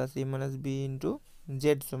প্লাস এ মাইনাস বি ইন্টু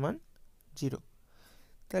জেড সমান zero.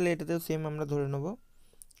 তাহলে এটাতেও same আমরা ধরে নেব,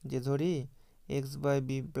 যে ধরি x by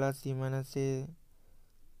B plus C minus A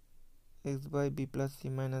x by B plus C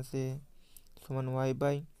minus এ সমান Y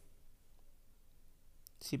by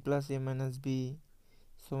C plus A minus B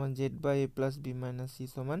সমান Z by A plus B minus C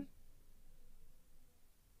সমান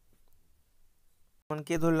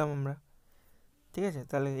কে ধরলাম আমরা, ঠিক আছে।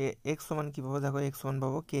 তাহলে এক্স সমান কী পাবো, দেখো এক্স সমান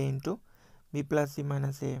পাবো কে into B plus C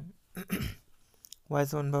minus এ, ওয়াই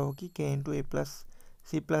সমান পাবো কি কে ইন্টু এ প্লাস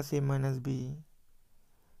সি প্লাস এ মাইনাস বি,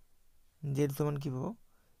 জেড সমান কী পাবো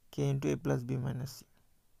কে ইন্টু এ প্লাস বি মাইনাস সি।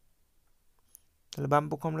 তাহলে বাম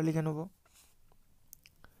পক্ষ আমরা লিখে নেবো।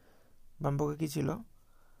 বাম পক্ষে কী ছিল,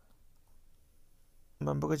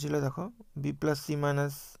 বাম পক্ষে ছিল দেখো B plus C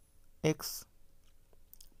minus x,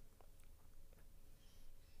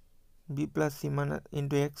 B plus C minus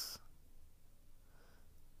into x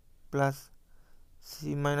plus C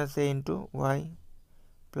minus এ ইন্টু ওয়াই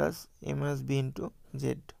প্লাস এ মাইনাস বি ইন্টু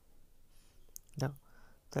জেড। দেখো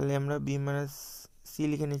তাহলে আমরা বি মাইনাস সি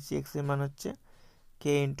লিখে নিচ্ছি, এক্স এর মান হচ্ছে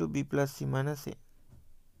কে into B plus C minus A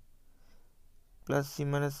plus C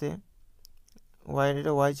minus A Y,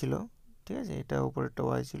 এটা Y ছিল, ঠিক আছে, এটা উপরেরটা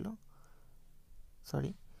ওয়াই ছিল,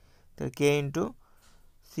 সরি। তাহলে কে ইন্টু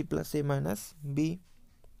সি প্লাস এ মাইনাস বি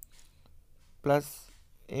প্লাস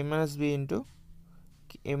এ মাইনাস বি ইন্টু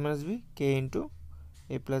এ মাইনাস বি কে ইন্টু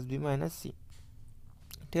এ প্লাস বি মাইনাস সি,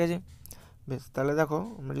 ঠিক আছে, বেশ। তাহলে দেখো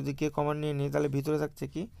আমরা যদি কে কমন নিয়ে নিই, তাহলে ভিতরে থাকছে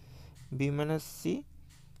কি B minus C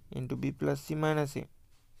into B plus C minus এ,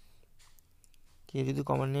 কে যদি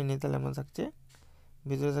কমন নিয়ে নিই তাহলে আমরা থাকছে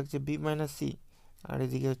ভিতরে থাকছে বি মাইনাস সি, আর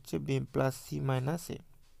এদিকে হচ্ছে বি প্লাস সি মাইনাস এ।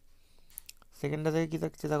 সেকেন্ডটা থেকে কী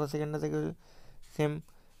থাকছে, দেখো সেকেন্ডটা থেকে সেম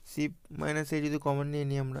সি মাইনাস এ যদি কমন নিয়ে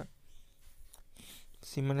নিই আমরা,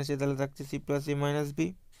 সি মাইনাস এ তাহলে থাকছে সি প্লাস এ মাইনাস বি।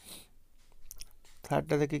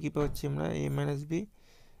 থার্ডটা থেকে কী পাচ্ছি আমরা এ মাইনাস বি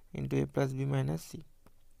ইন্টু এ প্লাস বি মাইনাস সি,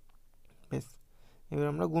 বেশ। এবার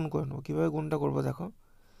আমরা গুণ করে নেবো। কীভাবে গুণটা করবো, দেখো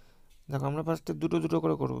দেখো আমরা ফার্স্টে দুটো দুটো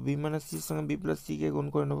করে করবো, বি মাইনাস সির সঙ্গে বি প্লাস সিকে গুণ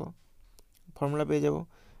করে নেবো, ফর্মুলা পেয়ে যাবো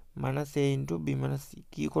মাইনাস এ ইন্টু বি মাইনাস সি।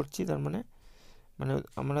 কী করছি তার মানে, মানে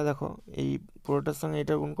আমরা দেখো এই পুরোটার সঙ্গে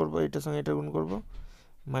এটা গুণ করবো, এটার সঙ্গে এটা গুণ করবো,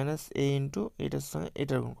 মাইনাস এ ইন্টু এটার সঙ্গে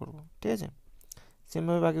এটার গুণ করবো, ঠিক আছে।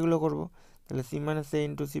 সেমভাবে বাকিগুলো করবো, তাহলে সি মাইনাস এ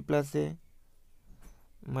ইন্টু সি প্লাস এ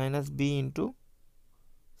minus B into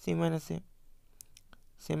C minus এ।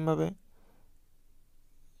 সেমভাবে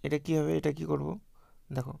এটা কী হবে, এটা কী করবো,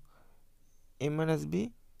 দেখো এ মাইনাস বি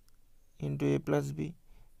ইন্টু এ plus B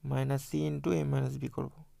minus C into এ মাইনাস বি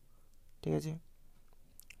করবো, ঠিক আছে,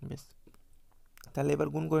 বেশ। তাহলে এবার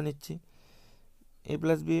গুণ করে নিচ্ছি, এ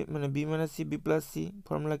প্লাস বি মানে B minus C B plus C,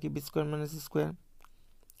 formula কি B square minus C square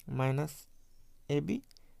minus A B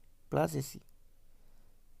plus AC.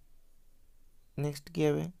 Next কী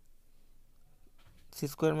হবে, C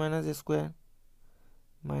square minus A square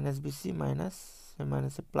minus BC minus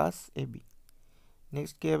minus A plus A B.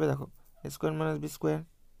 Next কী হবে, দেখো এ square minus B square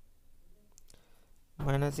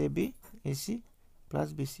minus A B AC plus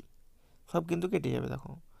BC, সব কিন্তু কেটে যাবে।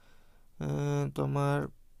 দেখো তোমার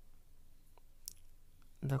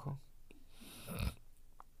দেখো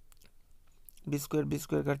বি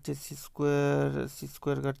স্কোয়ার কাটছে, সি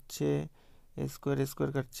স্কোয়ার কাটছে, এ স্কোয়ার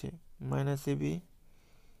কাটছে, minus A B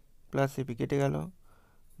plus A B কেটে গেল,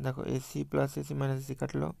 দেখো AC plus AC minus AC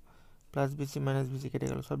কাটলো, প্লাস বিসি মাইনাস বিসি কেটে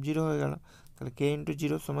গেল, সব জিরো হয়ে গেল। তাহলে কে ইন্টু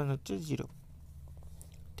জিরো সমান হচ্ছে জিরো,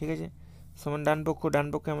 ঠিক আছে, সমান ডান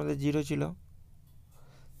পক্ষে আমাদের জিরো ছিল,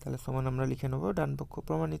 তাহলে সমান আমরা লিখে নেবো ডান পক্ষ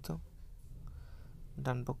প্রমাণিত,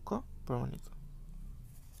 ডান পক্ষ প্রমাণিত,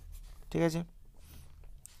 ঠিক আছে,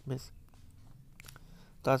 বেশ।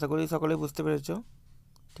 তো আশা করি সকলেই বুঝতে পেরেছো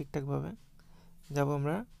ঠিকঠাকভাবে। যাব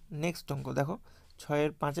আমরা নেক্সট অঙ্ক। দেখো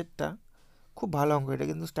 6-এর 5-এরটা খুব ভালো অঙ্ক, এটা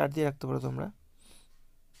কিন্তু স্টার্ট দিয়ে রাখতে পারো তোমরা,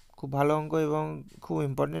 খুব ভালো অঙ্ক এবং খুব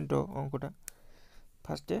ইম্পর্টেন্টও অঙ্কটা।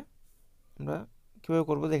 ফার্স্টে আমরা কীভাবে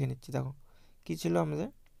করবো দেখে নিচ্ছি। দেখো কী ছিল আমাদের,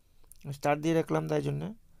 স্টার দিয়ে রাখলাম তাই জন্য,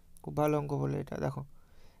 খুব ভালো অঙ্ক বলে এটা। দেখো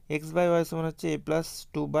এক্স বাই ওয়াই সমান হচ্ছে এ plus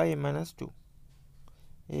two by A minus two,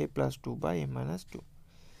 A plus two by A minus two.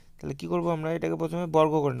 তাহলে কী করবো আমরা, এটাকে প্রথমে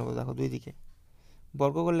বর্গ করে নেবো। দেখো দুই দিকে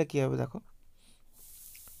বর্গ করলে কী হবে, দেখো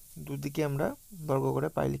দুদিকে আমরা বর্গ করে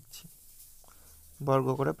পাই লিখছি, বর্গ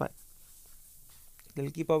করে পাই।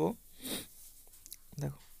 তাহলে কী পাবো,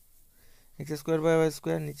 দেখো x square by Y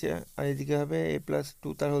square নিচে, আর এদিকে হবে এ প্লাস টু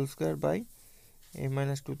তার whole square by A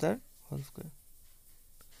minus two তার হোল স্কোয়ার।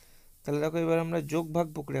 তাহলে দেখো এবার আমরা যোগ ভাগ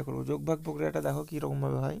প্রক্রিয়া করবো। যোগ ভাগ প্রক্রিয়াটা দেখো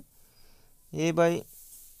কীরকমভাবে হয়, এ বাই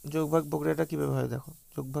যোগ ভাগ প্রক্রিয়াটা কীভাবে হয়, দেখো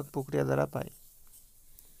যোগ ভাগ প্রক্রিয়া দ্বারা পাই।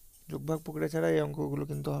 যোগ ভাগ প্রক্রিয়া ছাড়া এই অঙ্কগুলো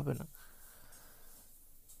কিন্তু হবে না।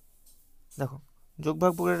 দেখো যোগ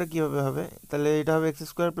ভাগ প্রক্রিয়াটা কীভাবে হবে, তাহলে এটা হবে x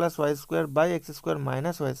square plus Y square by x square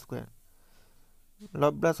minus Y square,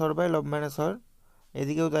 লব প্লাস হর বাই লব মাইনাস হর,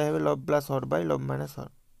 এদিকেও তাই হবে লব প্লাস হর বাই লব মাইনাস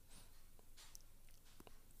হর।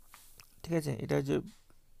 ঠিক আছে, এটা হচ্ছে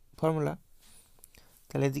ফর্মুলা।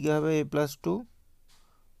 তাহলে এদিকে হবে এ প্লাস টু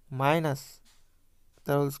মাইনাস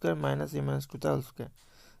তার হোল স্কোয়ার মাইনাস এ মাইনাস টু তার হোল স্কোয়ার।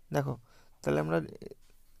 দেখো তাহলে আমরা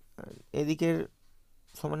এদিকের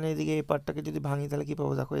সমানে এদিকে এই পার্টটাকে যদি ভাঙি তাহলে কী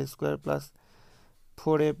পাবো, দেখো এ স্কোয়ার প্লাস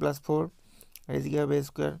ফোর এ প্লাস ফোর, আর এদিকে হবে এ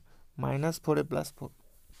স্কোয়ার মাইনাস ফোর এ প্লাস ফোর,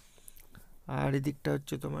 আর এদিকটা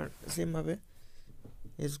হচ্ছে তোমার সেমভাবে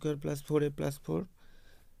এ স্কোয়ার প্লাস ফোর এ প্লাস ফোর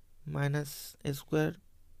মাইনাস এ স্কোয়ার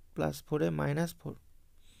প্লাস ফোর এ মাইনাস ফোর।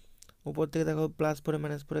 উপর থেকে দেখো প্লাস ফোরে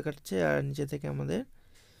মাইনাস ফোরে কাটছে, আর নিচে থেকে আমাদের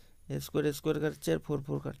এ স্কোয়ার কাটছে আর ফোর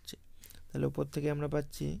ফোর কাটছে। তাহলে উপর থেকে আমরা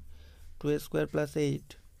পাচ্ছি টু এ স্কোয়ার প্লাস এইট,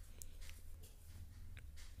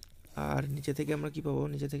 আর নিচে থেকে আমরা কী পাবো,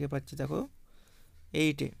 নিচে থেকে পাচ্ছি দেখো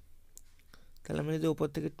এইটে। তাহলে আমরা যদি উপর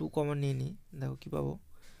থেকে টু কমন নিয়ে নিই, দেখো কী পাবো,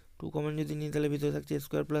 টু কমন যদি নিই তাহলে ভিতরে থাকছে এ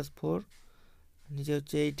স্কোয়ার প্লাস ফোর, নিচে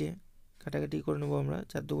হচ্ছে এইটে, কাটাকাটি করে নেবো আমরা,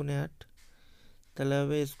 চার দুগুণে আট, তাহলে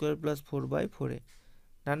হবে এ স্কোয়ার প্লাস ফোর বাই ফোরে।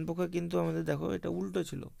 ডান পক্ষে কিন্তু আমাদের দেখো এটা উল্টো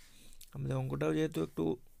ছিল, আমাদের অঙ্কটাও যেহেতু একটু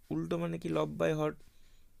উল্টো, মানে কি লব বাই হর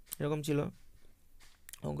এরকম ছিল।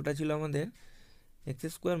 অঙ্কটা ছিল আমাদের এক্স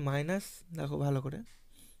স্কোয়ার মাইনাস, দেখো ভালো করে,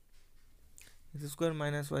 x square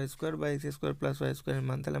minus Y square by x square plus Y স্কোয়ারের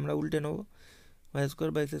মান, তাহলে আমরা উল্টে নেবো, Y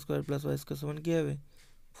square by x square plus Y square সমান কী হবে,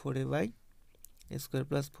 four A by square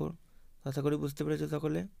plus four. আশা করি বুঝতে পেরেছো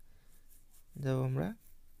সকলে। যাব আমরা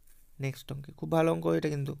নেক্সট অঙ্কে, খুব ভালো অঙ্ক এটা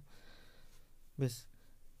কিন্তু। বেশ,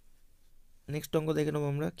 নেক্সট অঙ্ক দেখে নেবো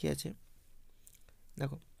আমরা কী আছে।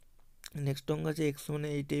 দেখো নেক্সট অঙ্ক আছে এক্স মানে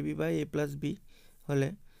eight A B by A plus B হলে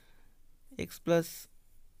x plus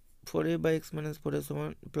four A by x minus four এর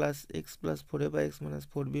সমান plus x plus four A by x minus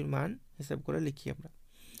four বির মান হিসাব করে লিখি আমরা।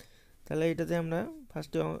 তাহলে এটাতে আমরা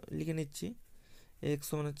ফার্স্টে লিখে নিচ্ছি এক্স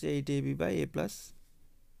সমান হচ্ছে eight A B by A plus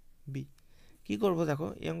B. কী করবো, দেখো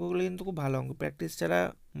এই অঙ্কগুলো কিন্তু খুব ভালো অঙ্ক, প্র্যাকটিস ছাড়া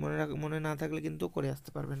মনে না থাকলে কিন্তু করে আসতে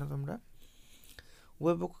পারবে না তোমরা।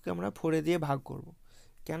 উভয় পক্ষকে আমরা ফোরে দিয়ে ভাগ করব।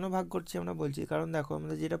 কেন ভাগ করছি আমরা বলছি, কারণ দেখো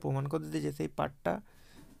আমাদের যেটা প্রমাণ করতে দিয়েছে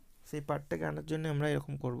সেই পার্টটাকে আনার জন্য আমরা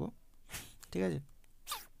এরকম করব। ঠিক আছে,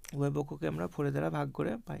 উভয় পক্ষকে আমরা ফোরে দ্বারা ভাগ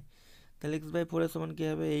করে পাই। তাহলে এক্স বাই ফোরের সমান কী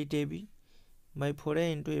হবে, eight A B by four A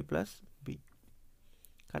into A plus B.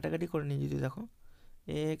 কাটাকাটি করে নিই যদি, দেখো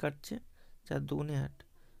এ কাটছে, চার দুগুণে আট,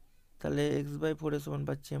 তাহলে এক্স বাই ফোরের সমান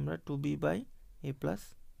পাচ্ছি আমরা two B by A plus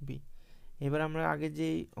B. এবার আমরা আগে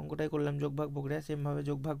যেই অঙ্কটাই করলাম যোগভাগ প্রক্রিয়া, সেমভাবে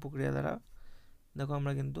যোগভাগ প্রক্রিয়া দ্বারা দেখো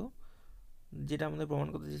আমরা কিন্তু যেটা আমাদের প্রমাণ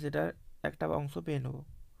করতেছি সেটার একটা অংশ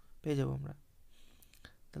পেয়ে যাবো আমরা।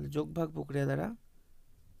 তাহলে যোগভাগ প্রক্রিয়া দ্বারা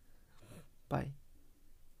পাই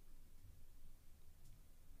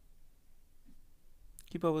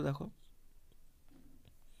কি পাবো, দেখো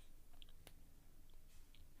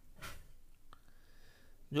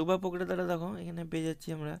যোগভাগ প্রক্রিয়া দ্বারা দেখো এখানে পেয়ে যাচ্ছি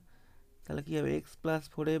আমরা। তাহলে কী হবে, x plus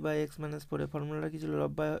four A by x minus four এ, ফর্মুলাটা কী ছিল,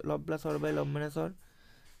 লব প্লাস হর বাই লব মাইনাস হর,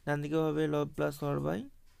 ডান দিকেও হবে লব প্লাস হর বাই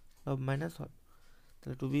লব মাইনাস হর,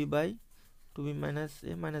 তাহলে টু বি মাইনাস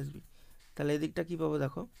এ মাইনাস বি। তাহলে এদিকটা কী পাবো,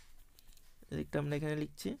 দেখো এদিকটা আমরা এখানে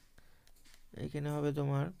লিখছি, এখানে হবে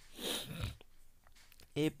তোমার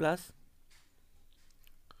এ প্লাস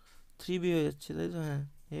থ্রি বি হয়ে যাচ্ছে, তাই তো, হ্যাঁ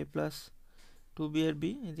এ প্লাস টু বি আর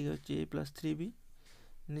বি, এদিকে হচ্ছে এ প্লাস থ্রি বি।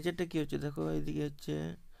 নিচেরটা কী হচ্ছে, দেখো এদিকে হচ্ছে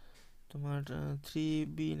তোমার থ্রি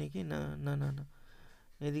বি নাকি, না না না না,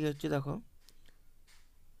 এদিকে হচ্ছে দেখো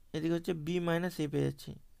এদিকে হচ্ছে বি মাইনাস এ পেয়ে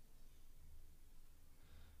যাচ্ছি,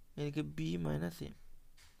 এদিকে বি মাইনাস এ।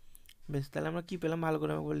 বেশ, তাহলে আমরা কী পেলাম ভালো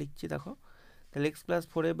করে আমরা লিখছি, দেখো তাহলে x plus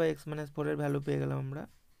four A by x minus ফোরের ভ্যালু পেয়ে গেলাম আমরা,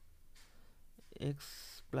 x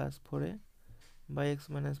plus four A by x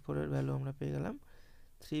minus ফোরের ভ্যালু আমরা পেয়ে গেলাম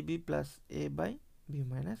three B plus A by B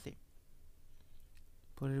minus এ।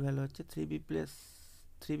 ফোরের ভ্যালু হচ্ছে three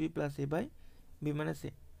B plus A by B minus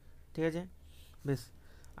এ। ঠিক আছে, বেশ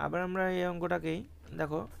আবার আমরা এই অঙ্কটাকেই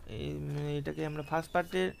দেখো, এটাকে আমরা ফার্স্ট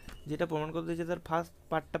পার্টের যেটা প্রমাণ করতে দিয়েছি তার ফার্স্ট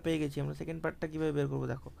পার্টটা পেয়ে গেছি, আমরা সেকেন্ড পার্টটা কীভাবে বের করবো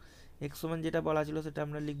দেখো। এক্স সমান যেটা বলা ছিল সেটা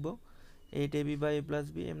আমরা লিখবো 8ab by a plus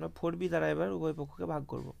B, আমরা 4b দ্বারা এবার উভয় পক্ষকে ভাগ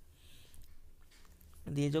করব,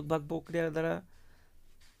 দিয়ে যোগ ভাগ প্রক্রিয়া দ্বারা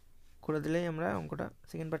করে দিলেই আমরা অঙ্কটা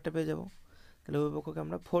সেকেন্ড পার্টটা পেয়ে যাব। তাহলে উভয় পক্ষকে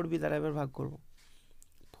আমরা 4b দ্বারা এবার ভাগ করব,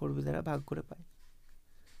 4b দ্বারা ভাগ করে পাই।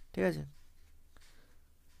 ঠিক আছে,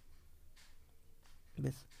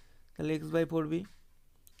 বেশ। তাহলে এক্স বাই 4b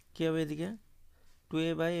কী হবে, এদিকে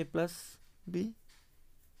 2a by a plus B,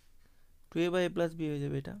 2a by a plus B হয়ে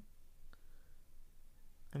যাবে। এটা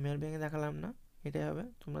আমি আর ভেঙে দেখালাম না, এটাই হবে,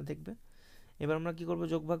 তোমরা দেখবে। এবার আমরা কি করব,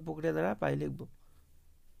 যোগ ভাগ প্রক্রিয়া দ্বারা পাই লিখব।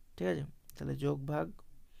 ঠিক আছে, তাহলে যোগ ভাগ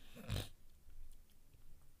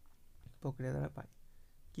প্রক্রিয়া দ্বারা পাই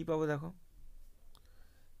কি পাবো দেখো,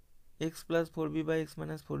 x plus 4b by x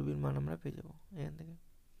minus 4bর মান আমরা পেয়ে যাবো এখান থেকে।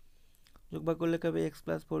 যোগ ভাগ করলে কবে x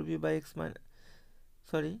plus 4b by x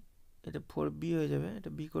sorry এটা 4b হয়ে যাবে, এটা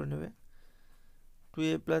b করে নেবে,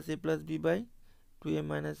 2a plus b by 2a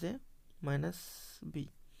minus a minus b।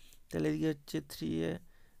 তাহলে এদিকে হচ্ছে 3a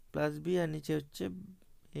প্লাস b আর নিচে হচ্ছে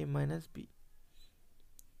a মাইনাস b।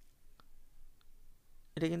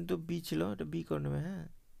 এটা কিন্তু b ছিল, এটা b করে নেবে। হ্যাঁ,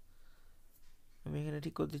 আমি এখানে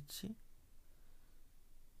ঠিক করে দিচ্ছি।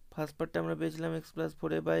 ফার্স্ট পার্টটা আমরা পেয়েছিলাম x plus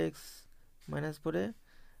 4a by x minus 4a,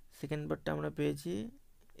 second পার্টটা আমরা পেয়েছি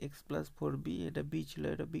এক্স প্লাস 4b, এটা b ছিল,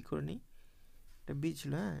 এটা b করে নিই, এটা b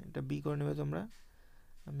ছিল। হ্যাঁ, এটা b করে নেবে তোমরা,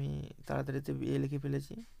 আমি তাড়াতাড়িতে এ লিখে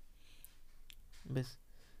ফেলেছি। বেশ,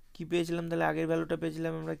 কি পেয়েছিলাম তাহলে, আগের ভ্যালুটা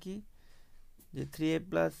পেয়েছিলাম আমরা কি, যে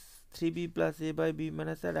 3b plus a by b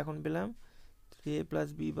minus, আর এখন পেলাম 3a plus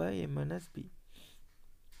b by a minus b।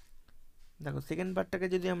 দেখো সেকেন্ড পার্টটাকে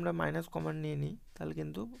যদি আমরা মাইনাস কমন নিয়ে নিই তাহলে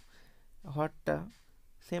কিন্তু হরটা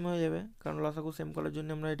সেম হয়ে যাবে, কারণ লসাগু সেম করার জন্য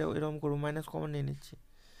আমরা এটা এরকম করবো, মাইনাস কমন নিয়ে নিচ্ছি।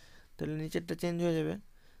 তাহলে নিচেরটা চেঞ্জ হয়ে যাবে,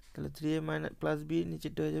 তাহলে 3a মাইনাস প্লাস বি,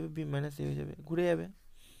 নিচেরটা হয়ে যাবে b মাইনাস a হয়ে যাবে, ঘুরে যাবে।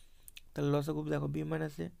 তাহলে লসাগু দেখো b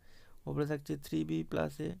মাইনাস a, ওপরে থাকছে 3b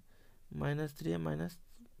plus a minus 3a minus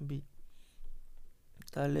b।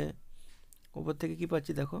 তাহলে ওপর থেকে কি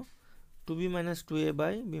পাচ্ছি দেখো, 2b minus 2a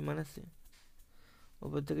by b minus a।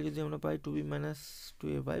 ওপর থেকে যদি আমরা পাই 2b minus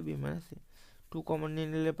 2a by b minus a, 2 common নিয়ে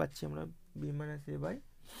নিলে পাচ্ছি আমরা b মাইনাস a বাই,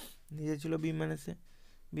 নিচে ছিল b minus a,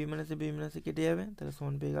 b minus a b minus a কেটে যাবে, তাহলে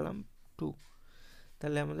সমান পেয়ে গেলাম 2।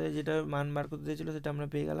 তাহলে আমাদের যেটা মান বার করতে দিয়েছিল সেটা আমরা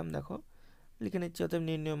পেয়ে গেলাম, দেখো লিখে নিচ্ছি, অতএব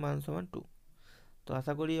নির্ণয় মান সমান 2। তো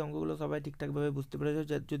আশা করি অঙ্কগুলো সবাই ঠিকঠাকভাবে বুঝতে পেরেছো।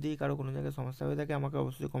 যদি কারো কোনো জায়গায় সমস্যা হয়ে থাকে আমাকে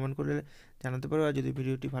অবশ্যই কমেন্ট করে জানাতে পারো, আর যদি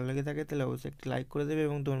ভিডিওটি ভালো লেগে থাকে তাহলে অবশ্যই একটি লাইক করে দেবে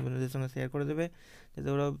এবং তোমার বন্ধুদের সঙ্গে শেয়ার করে দেবে, যাতে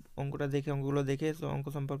ওরা অঙ্কগুলো দেখে অঙ্ক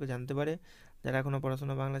সম্পর্কে জানতে পারে। যারা এখনও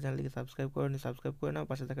পড়াশোনা বাংলা চ্যানেলটিকে সাবস্ক্রাইব করেনি সাবস্ক্রাইব করে নাও,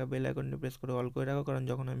 পাশে থাকা বেল আইকনটি প্রেস করে অল করে রাখো, কারণ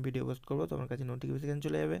যখন আমি ভিডিও পোস্ট করবো তোমার কাছে নোটিফিকেশন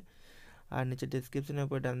চলে যাবে। আর নিচে ডেসক্রিপশনের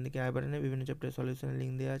উপর ডান দিকে আই বাটনে বিভিন্ন চ্যাপ্টারের সলিউশনের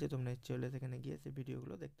লিঙ্ক দেওয়া আছে, তোমরা ইচ্ছে হলে সেখানে গিয়ে সেই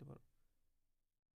ভিডিওগুলো দেখতে পারো।